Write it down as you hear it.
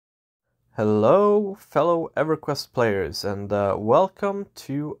Hello, fellow EverQuest players, and welcome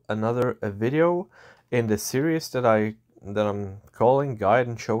to another video in the series that I'm calling Guide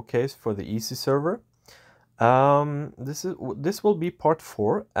and Showcase for the EZServer. This will be part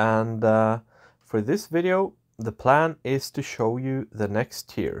 4, and for this video, the plan is to show you the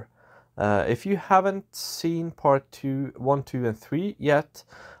next tier. If you haven't seen part 1, 2, and 3 yet,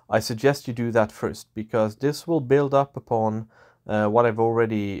 I suggest you do that first, because this will build up upon what I've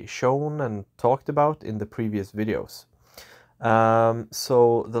already shown and talked about in the previous videos.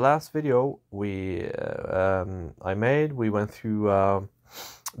 So the last video I made, we went through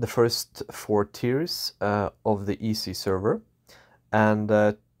the first 4 tiers of the EZServer, and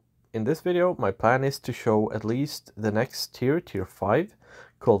in this video my plan is to show at least the next tier, tier 5,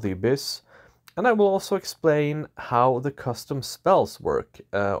 called the Abyss, and I will also explain how the custom spells work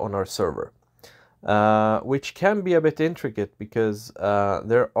on our server. Which can be a bit intricate because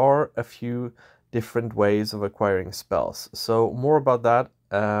there are a few different ways of acquiring spells. So more about that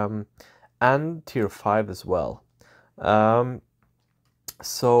and tier 5 as well.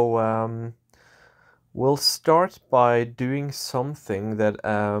 We'll start by doing something that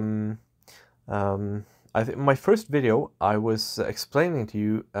I think my first video I was explaining to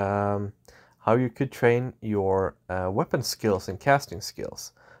you how you could train your weapon skills and casting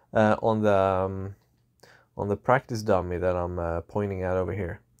skills. On the practice dummy that I'm pointing at over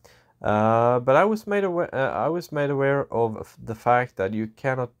here, but I was made aware of the fact that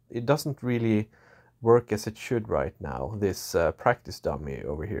it doesn't really work as it should right now. This practice dummy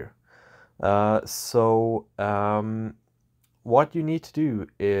over here. What you need to do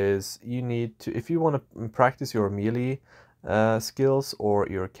is if you want to practice your melee skills or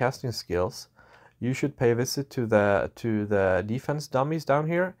your casting skills, you should pay a visit to the defense dummies down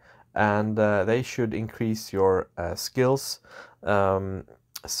here, and they should increase your skills.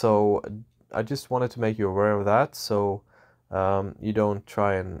 So I just wanted to make you aware of that, so you don't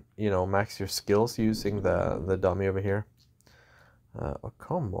try and max your skills using the dummy over here. Oh,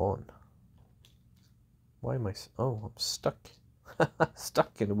 come on! Why am I? Oh, I'm stuck.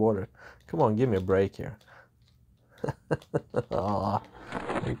 Stuck in the water. Come on, give me a break here. Aw,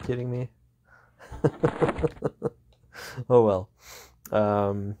 are you kidding me? Oh well.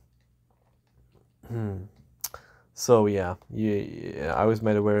 So yeah, I was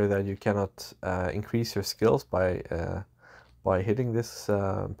made aware that you cannot increase your skills by hitting this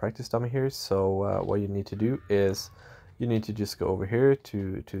practice dummy here. So what you need to do is you need to just go over here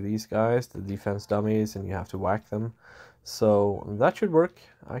to these guys, the defense dummies, and you have to whack them. So that should work.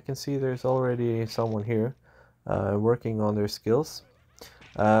 I can see there's already someone here working on their skills.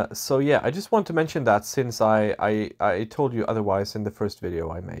 So yeah, I just want to mention that since I told you otherwise in the first video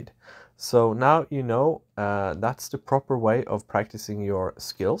I made. So now you know that's the proper way of practicing your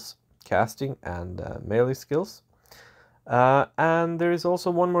skills, casting and melee skills. And there is also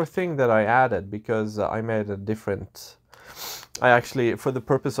one more thing that I added, because I made a different... I actually, for the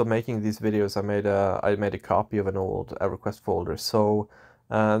purpose of making these videos, I made a copy of an old EverQuest folder. So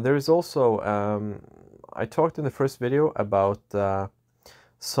there is also... I talked in the first video about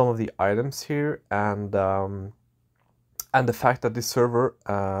some of the items here, and the fact that this server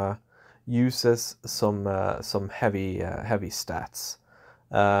uses some heavy stats.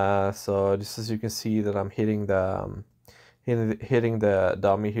 So just as you can see that I'm hitting the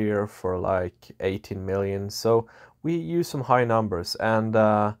dummy here for like 18 million. So we use some high numbers, and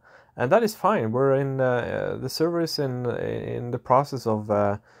that is fine. We're in the server is in the process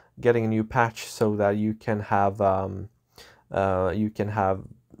of getting a new patch so that you can have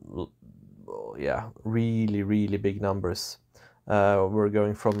really big numbers. We're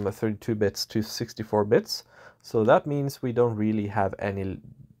going from 32 bits to 64 bits, so that means we don't really have any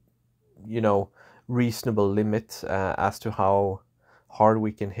reasonable limit as to how hard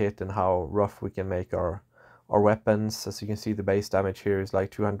we can hit and how rough we can make our weapons. As you can see, the base damage here is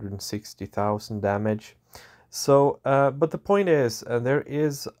like 260,000 damage. So but the point is, there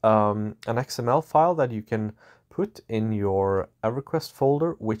is an XML file that you can put in your EverQuest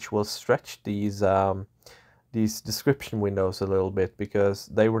folder, which will stretch these description windows a little bit, because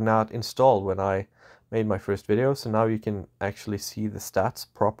they were not installed when I made my first video. So now you can actually see the stats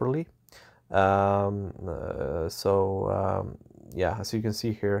properly. Yeah, as you can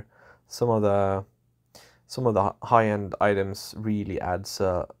see here, some of the high-end items really adds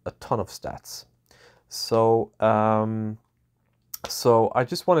a ton of stats. So so I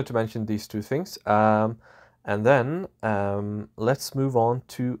just wanted to mention these two things. And then let's move on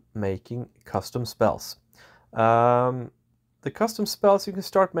to making custom spells. The custom spells you can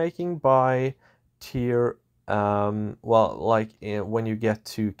start making by tier well, like when you get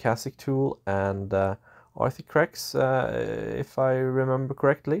to Kha'Zix Tool and Arthicrex, if I remember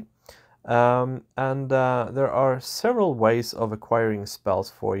correctly. And there are several ways of acquiring spells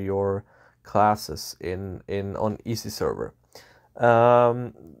for your classes on EZServer.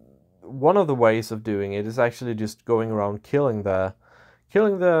 One of the ways of doing it is actually just going around killing the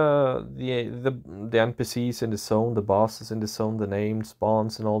NPCs in the zone, the bosses in the zone, the named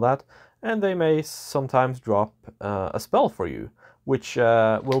spawns and all that, and they may sometimes drop a spell for you, which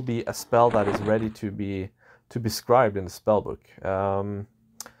will be a spell that is ready to be scribed in the spellbook.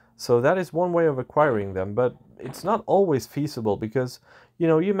 So that is one way of acquiring them, but it's not always feasible because, you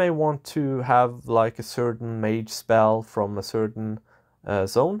know, you may want to have like a certain mage spell from a certain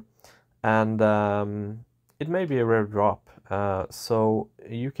zone, and it may be a rare drop. So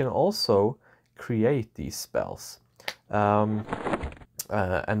you can also create these spells. And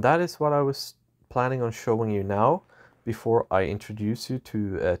that is what I was planning on showing you now before I introduce you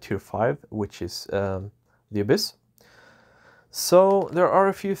to Tier 5, which is the Abyss. So there are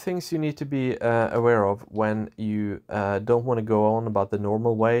a few things you need to be aware of when you don't want to go on about the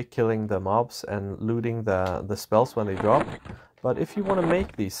normal way, killing the mobs and looting the spells when they drop. But if you want to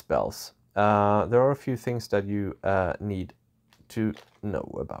make these spells, there are a few things that you need to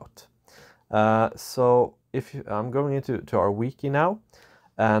know about. So I'm going into our wiki now,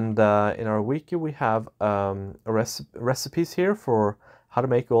 and in our wiki we have recipes here for how to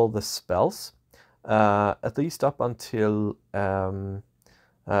make all the spells. At least up until well,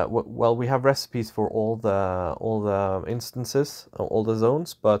 we have recipes for all the instances, all the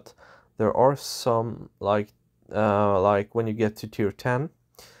zones, but there are some like when you get to tier 10,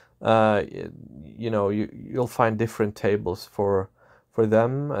 you know, you'll find different tables for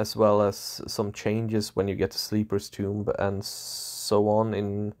them, as well as some changes when you get to Sleeper's Tomb and so on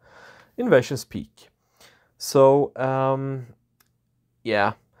in Invasion's Peak. So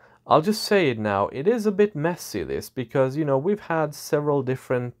yeah, I'll just say it now. It is a bit messy, this, because, you know, we've had several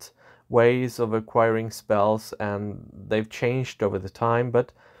different ways of acquiring spells and they've changed over the time,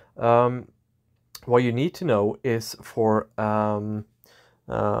 but what you need to know is for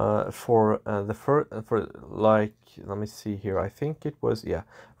like, let me see here, I think it was, yeah,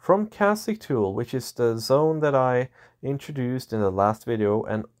 from Kha'Zix Tool, which is the zone that I introduced in the last video,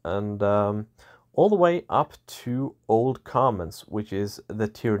 and all the way up to Old Commons, which is the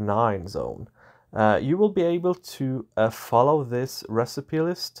tier 9 zone. You will be able to follow this recipe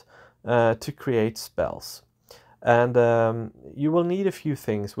list to create spells. And you will need a few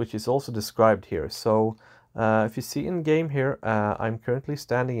things, which is also described here. So if you see in game here, I'm currently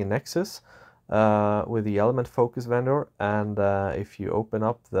standing in Nexus with the element focus vendor, and if you open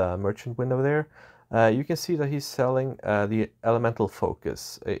up the merchant window there, you can see that he's selling the elemental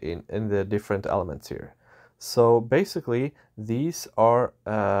focus in the different elements here. So basically these are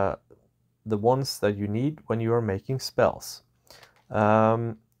the ones that you need when you are making spells.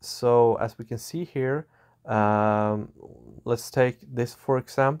 So as we can see here, let's take this for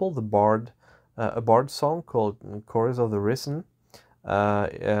example, the bard, a bard song called Chorus of the Risen.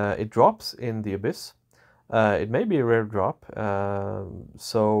 It drops in the Abyss. It may be a rare drop,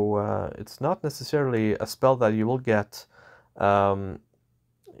 so it's not necessarily a spell that you will get,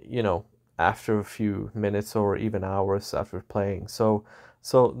 you know, after a few minutes or even hours after playing. So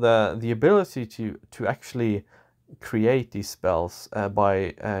the ability to actually create these spells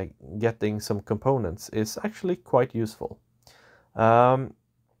by getting some components is actually quite useful.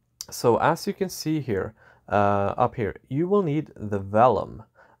 So as you can see here, up here, you will need the vellum.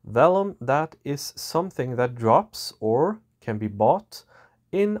 Vellum, that is something that drops or can be bought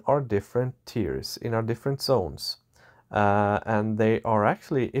in our different tiers, in our different zones. And they are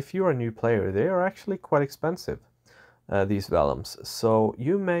actually, if you are a new player, they are actually quite expensive, these vellums. So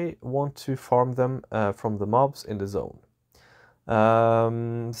you may want to farm them from the mobs in the zone.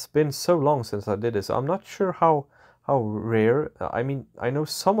 It's been so long since I did this, I'm not sure how rare. I mean, I know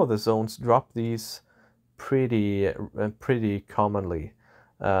some of the zones drop these pretty commonly.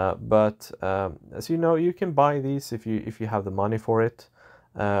 But as you know, you can buy these if you have the money for it,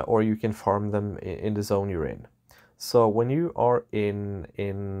 or you can farm them in the zone you're in. So when you are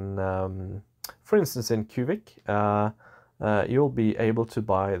for instance, in Kha'Zix, you'll be able to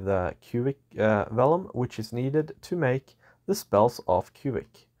buy the Kha'Zix vellum, which is needed to make the spells of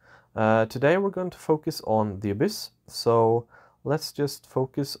Kha'Zix. Today we're going to focus on the Abyss, so let's just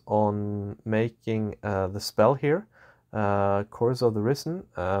focus on making the spell here. Chorus of the Risen.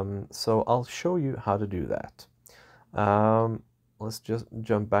 So I'll show you how to do that. Let's just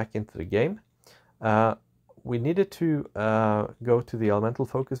jump back into the game. We needed to go to the elemental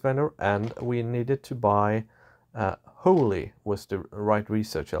focus vendor, and we needed to buy Holy was the right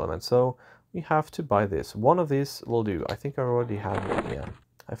research element, so we have to buy this. One of these will do. I think I already have one. Yeah,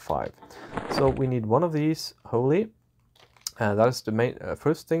 I have 5. So we need one of these, holy. That is the main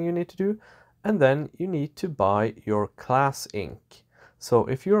first thing you need to do. And then you need to buy your class ink. So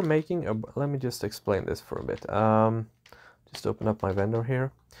if you're making a, let me just explain this for a bit. Just open up my vendor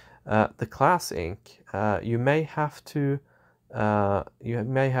here. The class ink, you may have to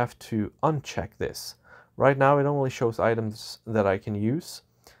uncheck this. Right now it only shows items that I can use.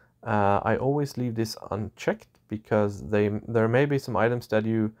 I always leave this unchecked because there may be some items that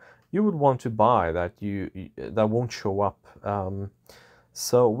you would want to buy that that won't show up.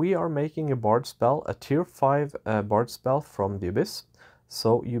 So we are making a bard spell, a tier 5 bard spell from the Abyss.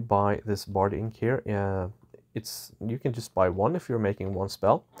 So you buy this bard ink here. You can just buy one if you're making one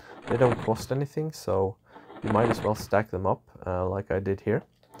spell. They don't cost anything, so you might as well stack them up like I did here.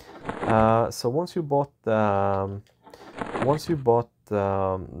 So once you bought the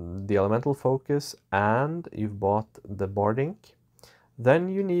elemental focus and you've bought the bard ink, then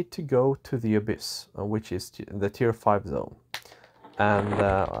you need to go to the Abyss, which is the tier 5 zone. And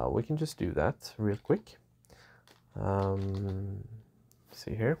we can just do that real quick.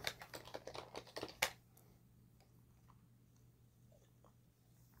 See here.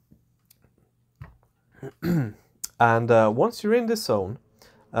 And once you're in this zone,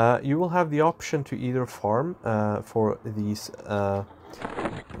 you will have the option to either farm for these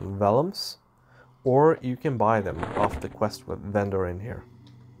vellums, or you can buy them off the quest vendor in here.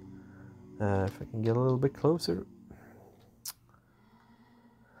 If I can get a little bit closer.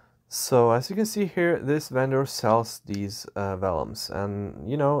 So as you can see here, this vendor sells these vellums, and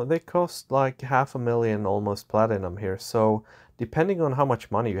you know, they cost like 500,000 almost platinum here. So depending on how much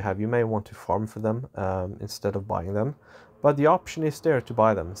money you have, you may want to farm for them instead of buying them, but the option is there to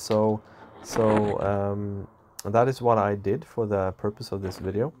buy them. So that is what I did for the purpose of this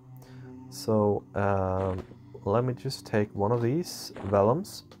video. So let me just take one of these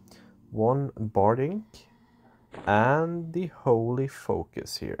vellums, one bard ink, and the holy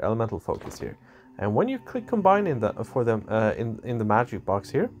focus here, elemental focus here. And when you click combine in the in the magic box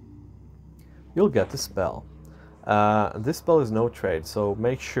here, you'll get the spell. This spell is no trade, so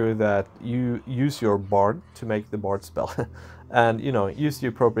make sure that you use your bard to make the bard spell. And you know, use the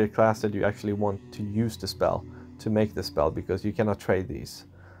appropriate class that you actually want to use the spell to make the spell, because you cannot trade these.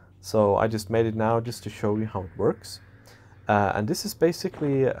 So I just made it now just to show you how it works. And this is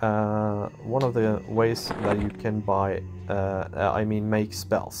basically one of the ways that you can buy, make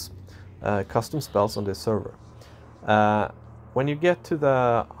spells, custom spells on this server. When you get to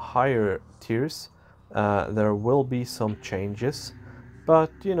the higher tiers, there will be some changes,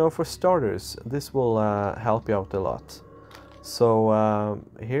 but you know, for starters, this will help you out a lot. So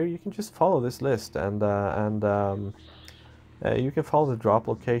here you can just follow this list, and you can follow the drop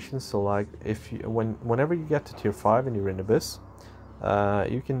locations. So like if you, whenever you get to tier 5 and you're in Abyss,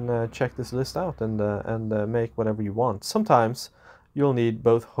 you can check this list out and make whatever you want. Sometimes you'll need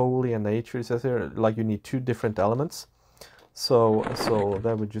both holy and nature. It says here like you need 2 different elements. So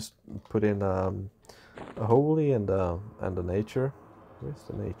that would just put in a holy and a nature. Where's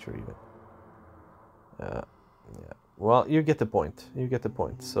the nature even? Yeah. Well, you get the point. You get the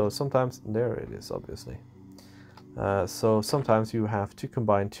point. So sometimes there it is, obviously. So sometimes you have to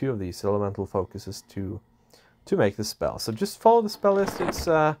combine 2 of these elemental focuses to make the spell. So just follow the spell list.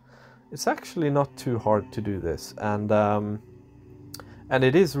 It's actually not too hard to do this, and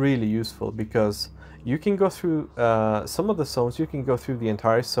it is really useful because you can go through some of the zones. You can go through the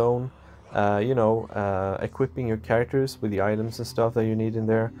entire zone, equipping your characters with the items and stuff that you need in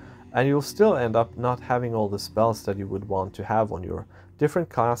there, and you'll still end up not having all the spells that you would want to have on your different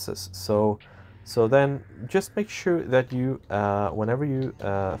classes. So then just make sure that you, whenever you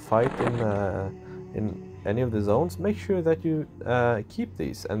fight in any of the zones, make sure that you keep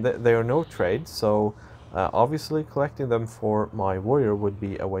these, and they are no trade. So obviously collecting them for my warrior would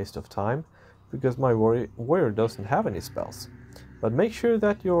be a waste of time, because my warrior doesn't have any spells. But make sure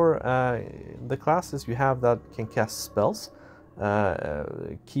that your the classes you have that can cast spells,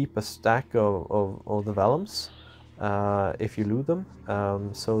 keep a stack of the vellums if you loot them,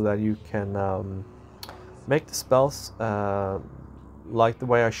 so that you can make the spells like the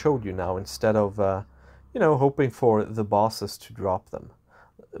way I showed you now, instead of hoping for the bosses to drop them,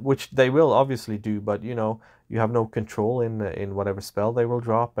 which they will obviously do, but you have no control in whatever spell they will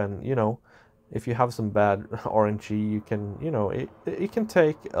drop. And if you have some bad RNG, you can it can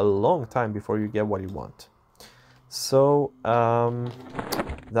take a long time before you get what you want. So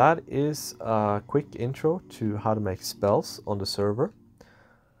that is a quick intro to how to make spells on the server.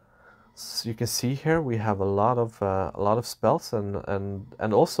 So you can see here we have a lot of spells,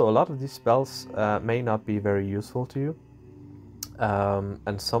 and also a lot of these spells may not be very useful to you,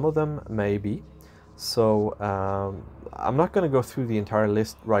 and some of them may be. So I'm not going to go through the entire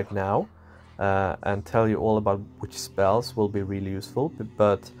list right now and tell you all about which spells will be really useful,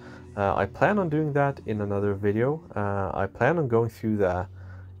 but I plan on doing that in another video. I plan on going through the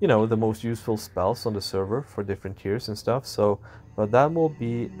most useful spells on the server for different tiers and stuff. So, but that will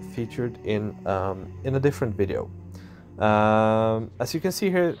be featured in a different video. As you can see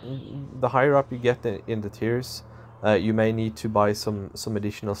here, the higher up you get in the tiers, you may need to buy some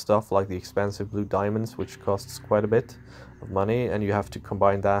additional stuff like the expensive blue diamonds, which costs quite a bit of money, and you have to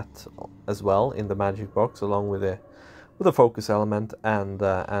combine that as well in the magic box along with a focus element and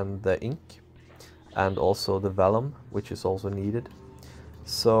the ink, and also the vellum, which is also needed.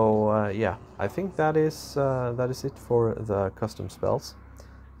 So yeah, I think that is it for the custom spells.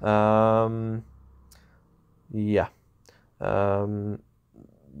 Yeah.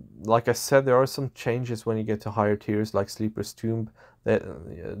 Like I said, there are some changes when you get to higher tiers, like Sleeper's Tomb, that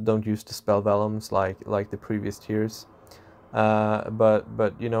don't use the spell vellums like the previous tiers.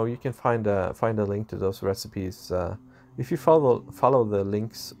 But you know, you can find a link to those recipes if you follow the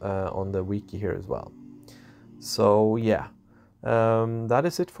links on the wiki here as well. So yeah, that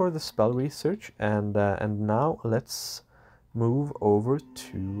is it for the spell research, and now let's move over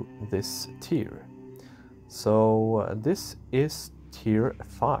to this tier. So this is tier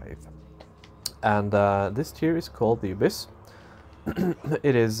 5, and this tier is called the Abyss.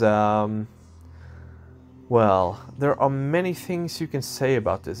 It is well, there are many things you can say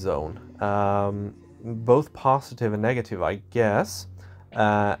about this zone, both positive and negative, I guess,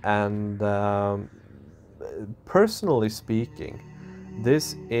 and personally speaking,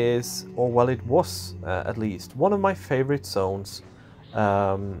 this is, or well, it was at least one of my favorite zones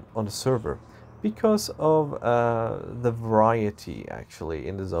on the server, because of the variety actually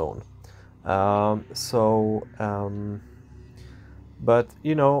in the zone. But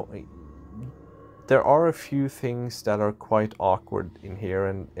you know, there are a few things that are quite awkward in here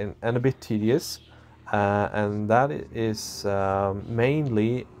and a bit tedious, and that is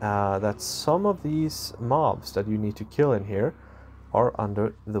mainly that some of these mobs that you need to kill in here are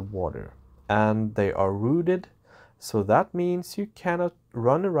under the water, and they are rooted. So that means you cannot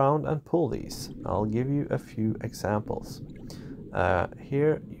run around and pull these. I'll give you a few examples.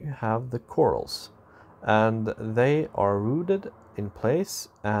 Here you have the corals, and they are rooted in place,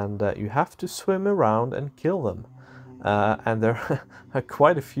 and you have to swim around and kill them. And there are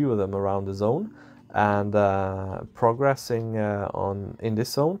quite a few of them around the zone, and progressing in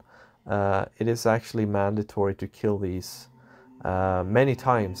this zone, it is actually mandatory to kill these many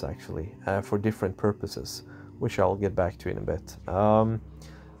times actually for different purposes, which I'll get back to in a bit.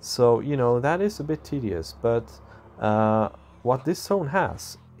 So, you know, that is a bit tedious, but what this zone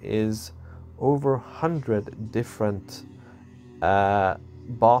has is over 100 different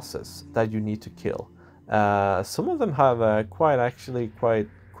bosses that you need to kill. Some of them have quite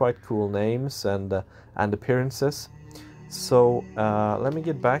cool names and appearances. So let me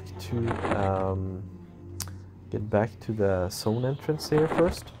get back to the zone entrance here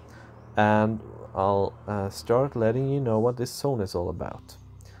first, and I'll start letting you know what this zone is all about.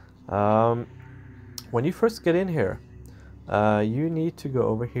 When you first get in here, you need to go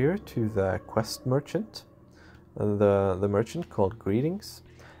over here to the quest merchant, the merchant called Greetings,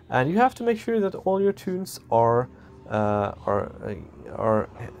 and you have to make sure that all your tunes are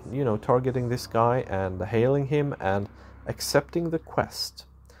you know, targeting this guy and hailing him and accepting the quest.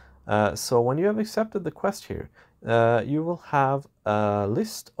 So when you have accepted the quest here, you will have a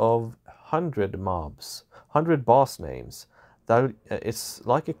list of 100 mobs, 100 boss names. That it's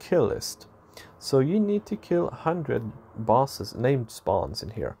like a kill list. So you need to kill 100 bosses, named spawns in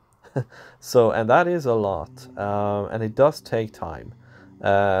here. So, and that is a lot, and it does take time.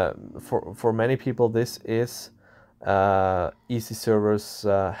 For many people, this is EZServer's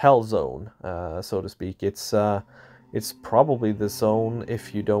hell zone, so to speak. It's probably the zone,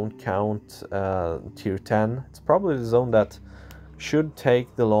 if you don't count tier 10, it's probably the zone that should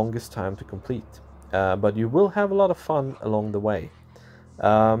take the longest time to complete. But you will have a lot of fun along the way.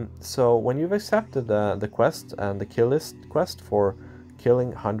 So when you've accepted the quest and the kill list quest for killing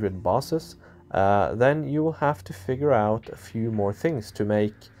 100 bosses, then you will have to figure out a few more things to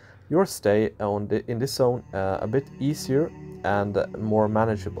make your stay in this zone a bit easier and more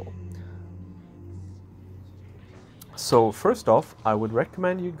manageable. So first off, I would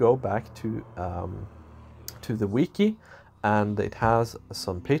recommend you go back to the wiki, and it has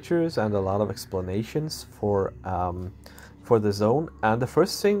some pictures and a lot of explanations for for the zone. And the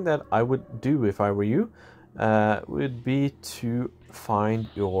first thing that I would do if I were you would be to find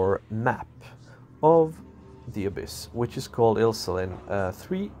your map of the abyss, which is called EZServer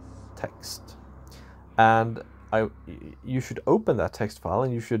 3 text. And you should open that text file,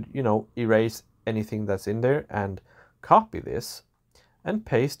 and you should, erase anything that's in there and copy this and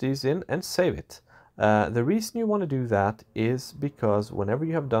paste these in and save it. The reason you want to do that is because whenever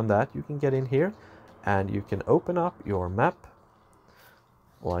you have done that, you can get in here and you can open up your map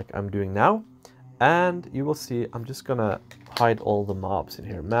like I'm doing now, and you will see I'm just gonna hide all the mobs in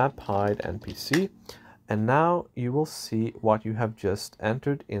here. Map, hide, NPC, and now you will see what you have just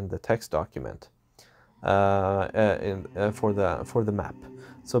entered in the text document for the map.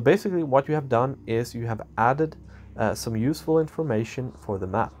 So basically what you have done is you have added some useful information for the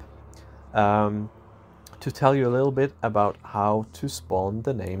map to tell you a little bit about how to spawn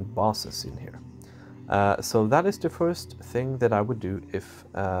the named bosses in here. So that is the first thing that I would do if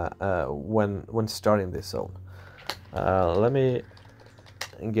when starting this zone. Let me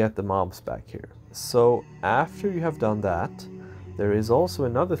get the mobs back here. So after you have done that, there is also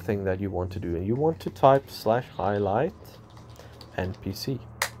another thing that you want to do, and you want to type /highlight NPC.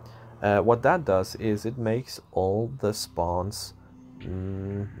 What that does is it makes all the spawns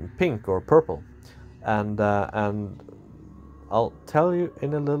pink or purple, and I'll tell you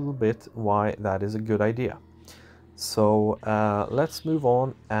in a little bit why that is a good idea. So let's move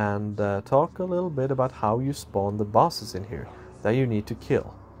on and talk a little bit about how you spawn the bosses in here that you need to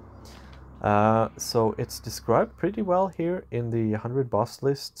kill. So it's described pretty well here in the 100 boss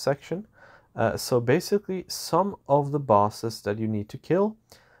list section. So basically some of the bosses that you need to kill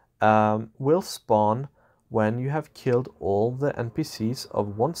will spawn when you have killed all the NPCs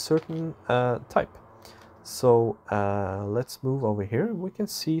of one certain type. So let's move over here. We can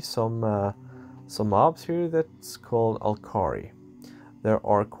see some mobs here that's called Alkari. There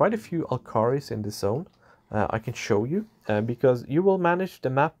are quite a few Alkaris in this zone. I can show you because you will manage the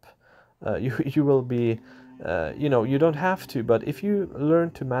map. You will be, you don't have to, but if you learn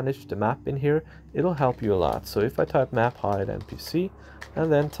to manage the map in here, it'll help you a lot. So if I type map hide NPC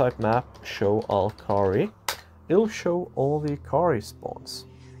and then type map show Alkari, it'll show all the Alkari spawns.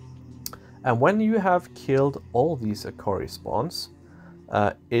 And when you have killed all these Alkari spawns,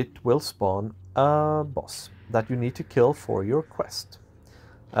 it will spawn a boss that you need to kill for your quest.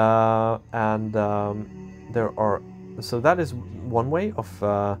 So that is one way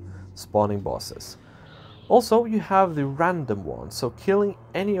of spawning bosses. Also, you have the random ones. So killing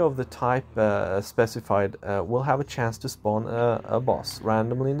any of the type specified will have a chance to spawn a boss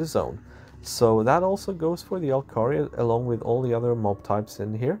randomly in the zone. So that also goes for the Alkari along with all the other mob types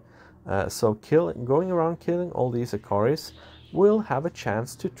in here. So going around killing all these Alkaris will have a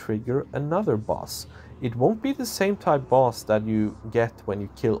chance to trigger another boss. It won't be the same type boss that you get when you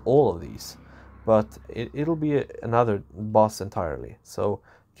kill all of these, but it'll be another boss entirely. So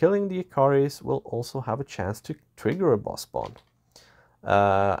killing the Alkaris will also have a chance to trigger a boss spawn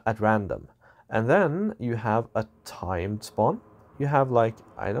at random. And then you have a timed spawn. You have like,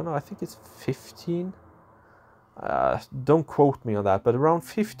 I don't know, I think it's 15. Don't quote me on that, but around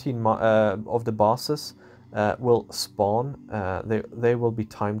 15 of the bosses will spawn. They will be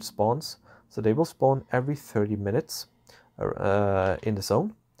timed spawns, so they will spawn every 30 minutes in the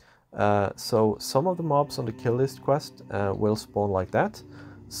zone. So some of the mobs on the kill list quest will spawn like that.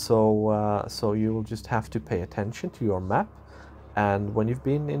 So you will just have to pay attention to your map, and when you've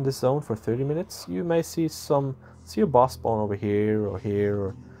been in the zone for 30 minutes, you may see a boss spawn over here or here.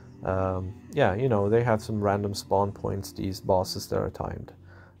 Or, yeah, they have some random spawn points, these bosses that are timed.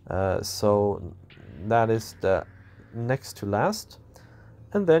 So that is the next to last.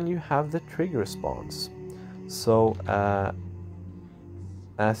 And then you have the trigger spawns. So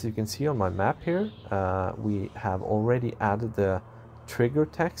as you can see on my map here, we have already added the trigger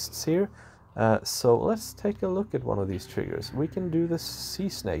texts here. So let's take a look at one of these triggers. We can do the sea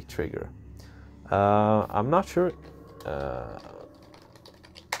snake trigger. I'm not sure.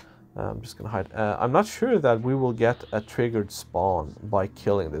 I'm just gonna hide. I'm not sure that we will get a triggered spawn by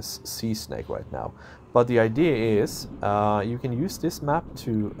killing this sea snake right now, but the idea is you can use this map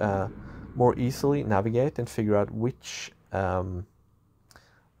to more easily navigate and figure out which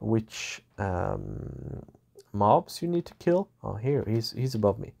mobs you need to kill. Oh, here he's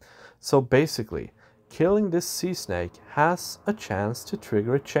above me. So basically, killing this sea snake has a chance to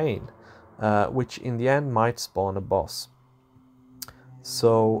trigger a chain, which in the end might spawn a boss.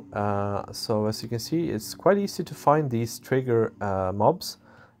 So as you can see, it's quite easy to find these trigger mobs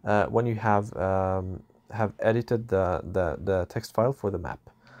when you have edited the text file for the map.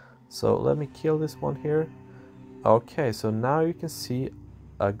 So let me kill this one here, Okay, so now you can see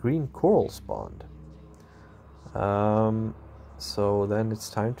a green coral spawned. So then it's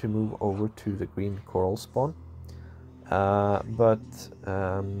time to move over to the green coral spawn. I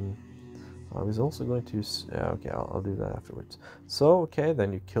was also going to okay, I'll do that afterwards. So okay,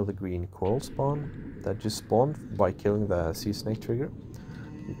 then you kill the green coral spawn that just spawned by killing the sea snake trigger.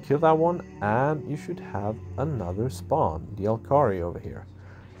 You kill that one and you should have another spawn, the Alkari over here.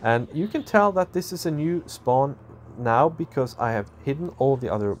 And you can tell that this is a new spawn now because I have hidden all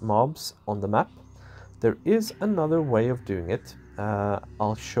the other mobs on the map. There is another way of doing it.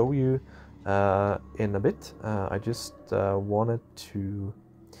 I'll show you in a bit. I just wanted to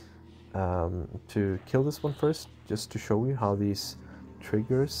kill this one first, just to show you how these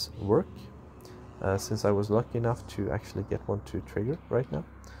triggers work. Since I was lucky enough to actually get one to trigger right now.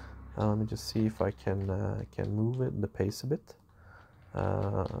 Let me just see if I can move it the pace a bit.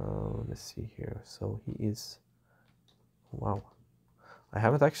 Let's see here. So he is. Wow. I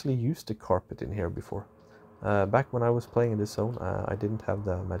haven't actually used the carpet in here before. Back when I was playing in this zone, I didn't have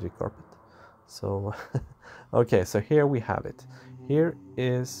the magic carpet. So, okay, so here we have it. Here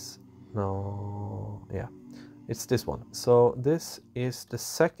is, no, yeah, it's this one. So this is the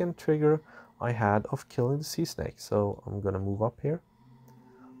second trigger I had of killing the sea snake. So I'm gonna move up here.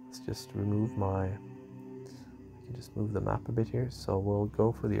 Let's just remove my, I can just move the map a bit here. So we'll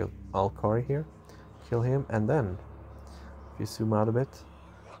go for the Alkari here, kill him, and then if you zoom out a bit,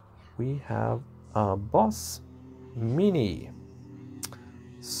 we have a boss mini.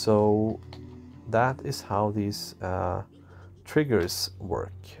 So that is how these triggers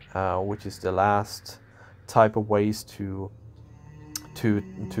work, which is the last type of ways to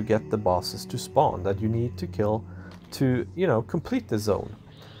get the bosses to spawn that you need to kill to, you know, complete the zone.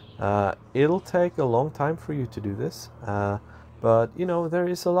 It'll take a long time for you to do this, but you know, there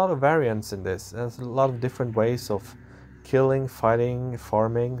is a lot of variance in this. There's a lot of different ways of killing, fighting,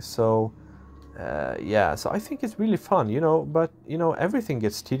 farming. So yeah, so I think it's really fun, you know, but you know, everything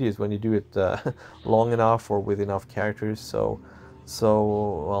gets tedious when you do it long enough or with enough characters. So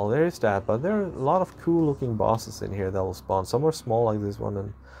well, there is that, but there are a lot of cool looking bosses in here that will spawn. Some are small like this one,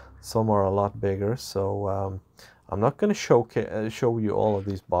 and some are a lot bigger. So I'm not going to show you all of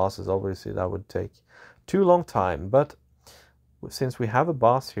these bosses. Obviously that would take too long time, but since we have a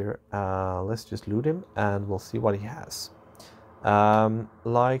boss here, let's just loot him and we'll see what he has.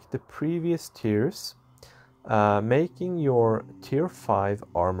 Like the previous tiers, making your tier 5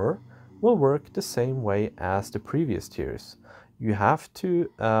 armor will work the same way as the previous tiers. You have to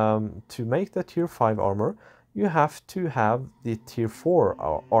make the tier 5 armor, you have to have the tier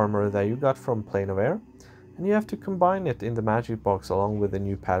 4 armor that you got from Plane of Air, and you have to combine it in the magic box along with a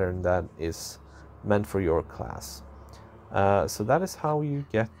new pattern that is meant for your class. So that is how you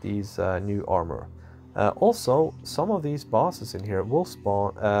get these new armor. Also, some of these bosses in here will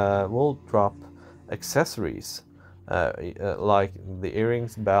will drop accessories like the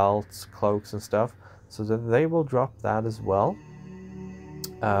earrings, belts, cloaks, and stuff. So that they will drop that as well.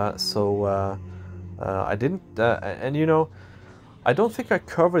 I didn't, and you know, I don't think I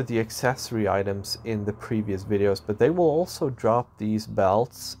covered the accessory items in the previous videos, but they will also drop these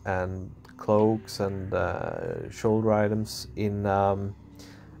belts and cloaks and shoulder items in the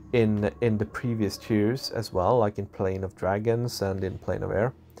previous tiers as well, like in Plane of Dragons and in Plane of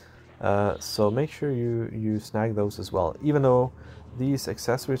Air. So make sure you snag those as well, even though these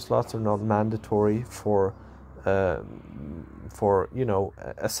accessory slots are not mandatory for you know,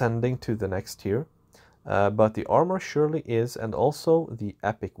 ascending to the next tier. But the armor surely is, and also the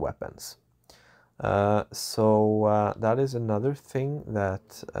epic weapons. That is another thing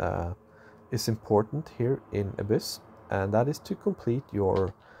that is important here in Abyss, and that is to complete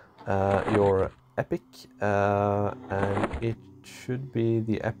your epic, and it should be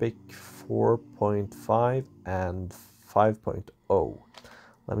the epic 4.5 and 5.0.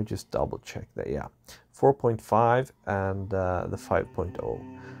 Let me just double check that. Yeah, 4.5 and the 5.0.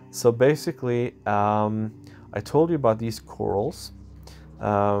 So basically, I told you about these corals.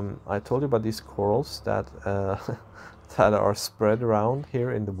 That that are spread around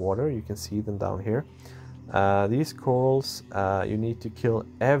here in the water. You can see them down here. These corals, you need to kill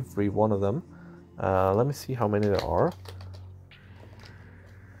every one of them. Let me see how many there are.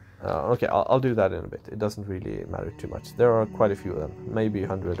 Okay, I'll do that in a bit. It doesn't really matter too much. There are quite a few of them, maybe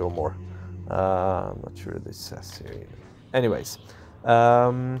 100 or more. I'm not sure this says here. Anyways,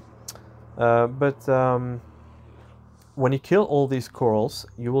 when you kill all these corals,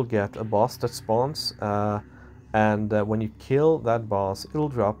 you will get a boss that spawns, and when you kill that boss, it'll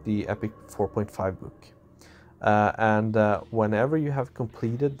drop the epic 4.5 book. Whenever you have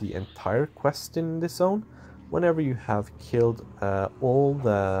completed the entire quest in this zone, whenever you have killed all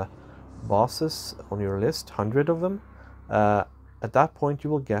the bosses on your list, 100 of them, at that point you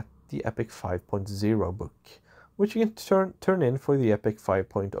will get the Epic 5.0 book, which you can turn in for the Epic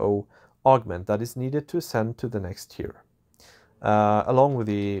 5.0 augment that is needed to ascend to the next tier, along with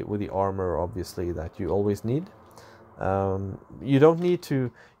the armor, obviously, that you always need. You don't need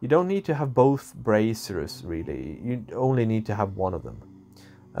to have both bracers, really. You only need to have one of them.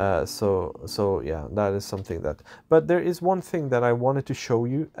 So yeah, that is something that. But there is one thing that I wanted to show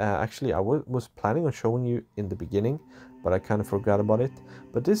you. Actually, I was planning on showing you in the beginning, but I kind of forgot about it.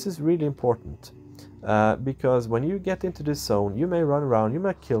 But this is really important, because when you get into this zone, you may run around, you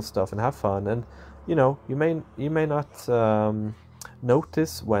may kill stuff and have fun, and you know, you may not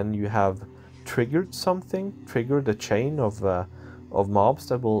notice when you have triggered a chain of mobs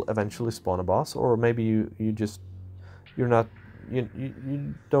that will eventually spawn a boss, or maybe you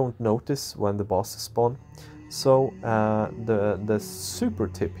don't notice when the bosses spawn. So the super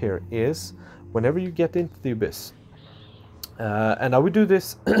tip here is, whenever you get into the abyss, and I would do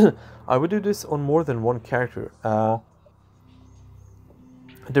this I would do this on more than one character.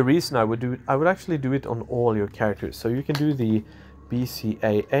 The reason I would actually do it on all your characters. So you can do the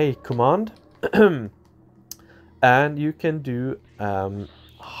BCAA command and you can do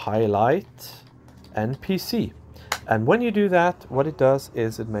highlight NPC. And when you do that, what it does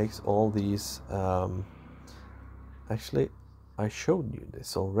is it makes all these... actually, I showed you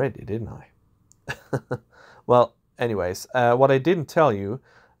this already, didn't I? Well, anyways, what I didn't tell you,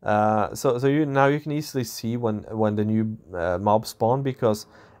 so now you can easily see when the new mob spawn, because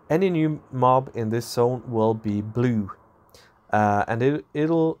any new mob in this zone will be blue. And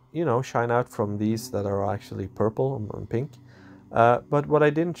it'll shine out from these that are actually purple and pink. But what I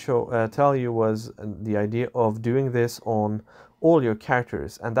didn't tell you was the idea of doing this on all your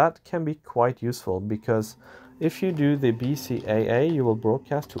characters, and that can be quite useful, because if you do the BCAA, you will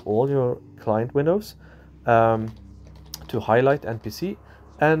broadcast to all your client windows to highlight NPC,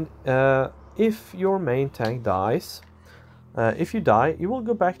 and if your main tank dies, if you die, you will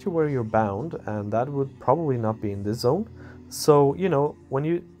go back to where you're bound, and that would probably not be in this zone. So, when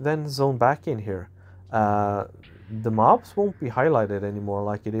you then zone back in here, the mobs won't be highlighted anymore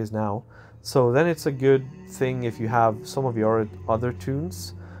like it is now. So then it's a good thing if you have some of your other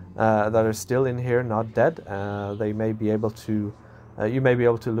toons that are still in here, not dead. They may be able to, you may be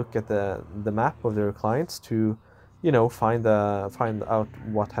able to look at the map of their clients to, find out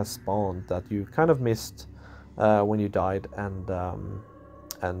what has spawned that you kind of missed when you died, and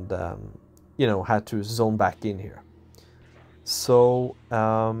had to zone back in here. So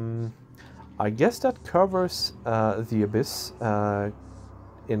I guess that covers the abyss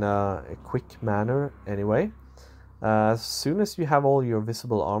in a quick manner anyway. As soon as you have all your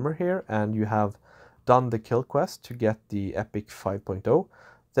visible armor here and you have done the kill quest to get the Epic 5.0,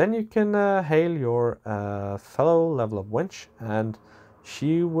 then you can hail your fellow level up wench, and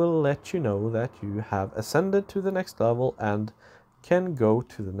she will let you know that you have ascended to the next level and can go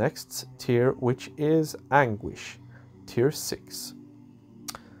to the next tier, which is Anguish, tier 6.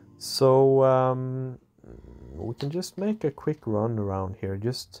 So we can just make a quick run around here,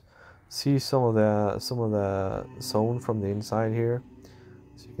 just see some of the zone from the inside here.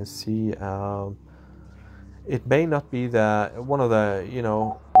 So you can see it may not be one of the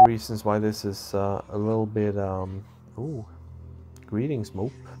reasons why this is a little bit ooh, greetings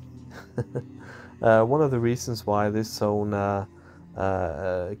Mope. One of the reasons why this zone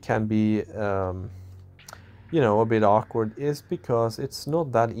can be a bit awkward is because it's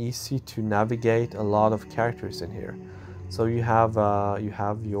not that easy to navigate a lot of characters in here. So you have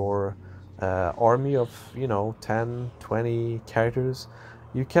your army of 10, 20 characters.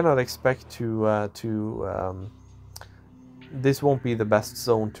 You cannot expect to this won't be the best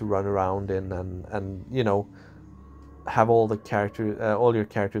zone to run around in and have all your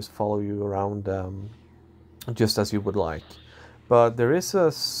characters follow you around just as you would like. But there is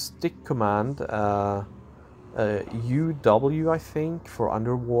a stick command, UW I think, for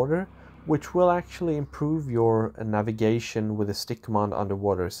underwater, which will actually improve your navigation with a stick command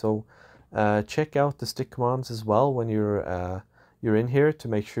underwater. So check out the stick commands as well when you're in here, to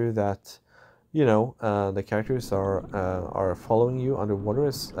make sure that the characters are following you underwater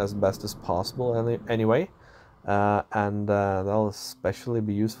as best as possible anyway. And that'll especially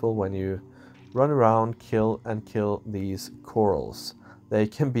be useful when you run around, kill these corals. They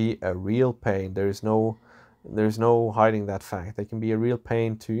can be a real pain. There's no hiding that fact. They can be a real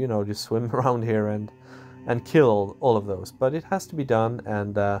pain to just swim around here and kill all of those. But it has to be done,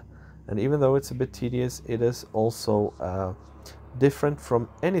 and even though it's a bit tedious, it is also different from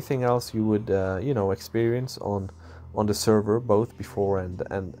anything else you would you know, experience on the server, both before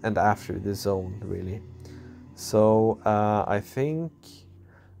and after the zone, really. So I think,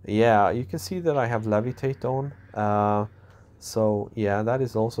 yeah, you can see that I have levitate on. So yeah, that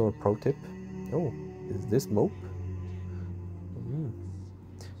is also a pro tip. Oh, is this Mope?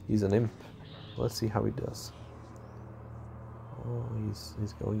 He's an imp. Let's see how he does. Oh,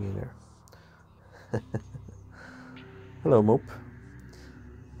 he's going in there. Hello, Mope.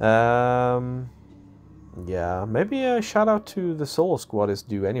 Yeah, maybe a shout out to the solo squad is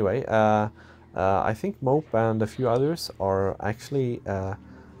due anyway. I think Mope and a few others are actually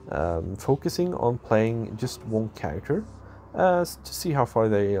focusing on playing just one character to see how far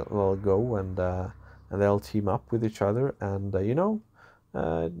they will go, and they'll team up with each other, and you know,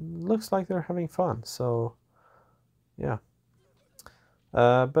 looks like they're having fun. So yeah.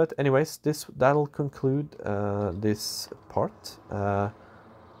 But anyways, that'll conclude this part.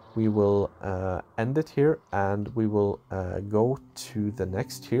 We will end it here, and we will go to the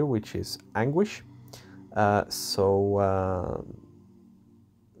next here, which is Anguish. So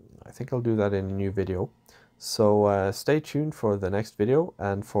I think I'll do that in a new video. So stay tuned for the next video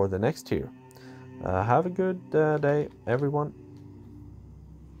and for the next tier. Have a good day, everyone.